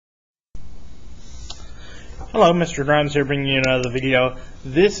Hello, Mr. Grimes here, bringing you another video.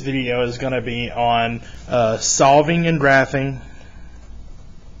 This video is going to be on solving and graphing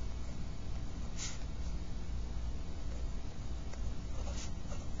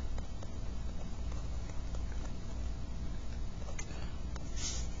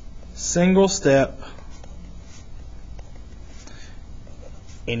single-step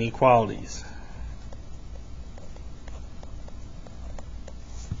inequalities.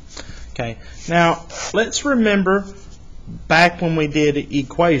 Okay, now let's remember back when we did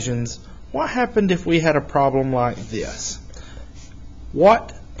equations, what happened if we had a problem like this?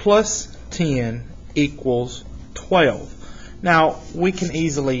 What plus 10 equals 12? Now, we can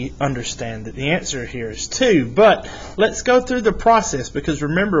easily understand that the answer here is 2, but let's go through the process, because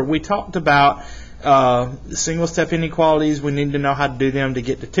remember, we talked about single-step inequalities. We need to know how to do them to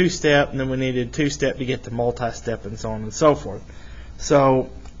get to two-step, and then we needed two-step to get to multi-step, and so on and so forth. So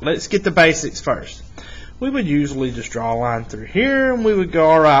let's get the basics first. We would usually just draw a line through here, and we would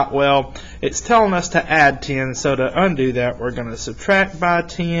go, alright, well, it's telling us to add 10, so to undo that, we're going to subtract by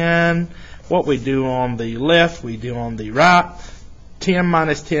 10. What we do on the left, we do on the right. 10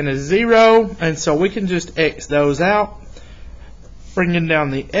 minus 10 is 0, and so we can just X those out, bringing down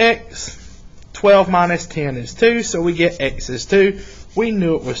the X. 12 minus 10 is 2, so we get X is 2. We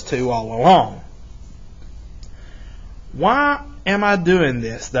knew it was 2 all along. Why am I doing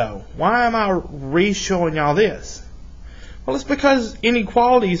this, though? Why am I re-showing y'all this? Well, it's because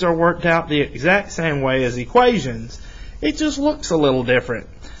inequalities are worked out the exact same way as equations. It just looks a little different.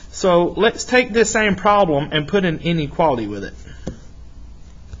 So let's take this same problem and put an inequality with it.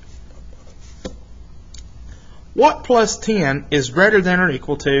 What plus 10 is greater than or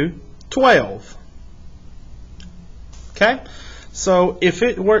equal to 12? Okay? So if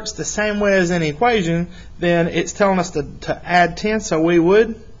it works the same way as an equation, then it's telling us to add 10, so we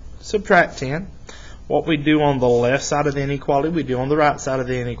would subtract 10. What we do on the left side of the inequality, we do on the right side of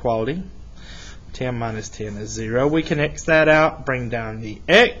the inequality. 10 minus 10 is 0. We can X that out, bring down the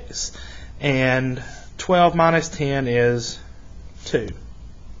X, and 12 minus 10 is 2.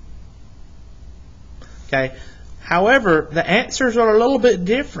 Okay. However, the answers are a little bit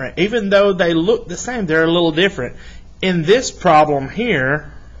different. Even though they look the same, they're a little different. In this problem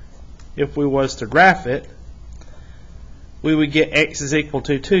here, if we was to graph it, we would get X is equal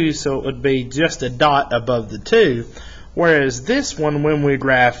to 2, so it would be just a dot above the 2. Whereas this one, when we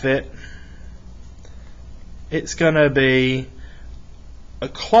graph it, it's going to be a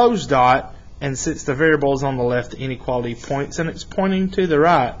closed dot, and since the variable is on the left, the inequality points, and it's pointing to the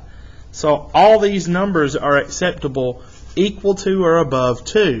right. So all these numbers are acceptable equal to or above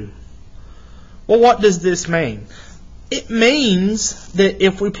 2. Well, what does this mean? It means that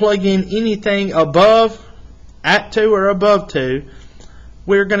if we plug in anything above, at 2 or above 2,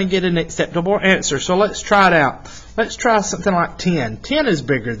 we're going to get an acceptable answer. So let's try it out. Let's try something like 10. 10 is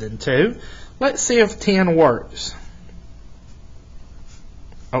bigger than 2. Let's see if 10 works.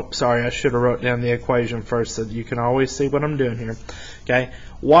 Oh, sorry, I should have wrote down the equation first so that you can always see what I'm doing here. Okay,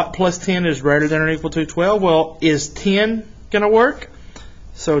 what plus 10 is greater than or equal to 12? Well, is 10 going to work?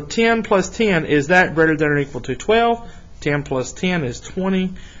 So 10 plus 10, is that greater than or equal to 12? 10 plus 10 is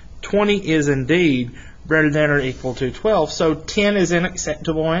 20. 20 is indeed greater than or equal to 12. So 10 is an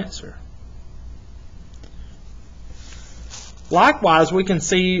acceptable answer. Likewise, we can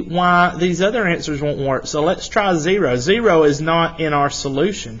see why these other answers won't work. So let's try 0. 0 is not in our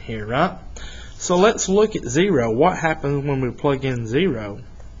solution here, right? So let's look at 0. What happens when we plug in 0?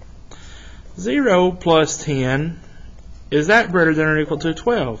 0 plus 10, is that greater than or equal to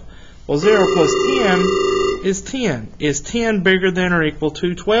 12? Well, 0 plus 10 is 10. Is 10 bigger than or equal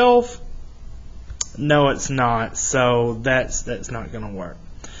to 12? No, it's not. So that's not going to work.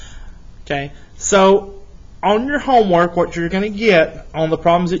 Okay, so on your homework, what you're going to get on the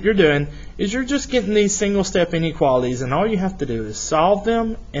problems that you're doing is you're just getting these single-step inequalities, and all you have to do is solve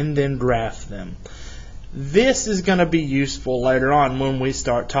them and then graph them. This is going to be useful later on when we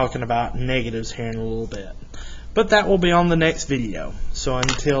start talking about negatives here in a little bit. But that will be on the next video. So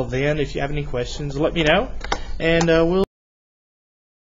until then, if you have any questions, let me know, and we'll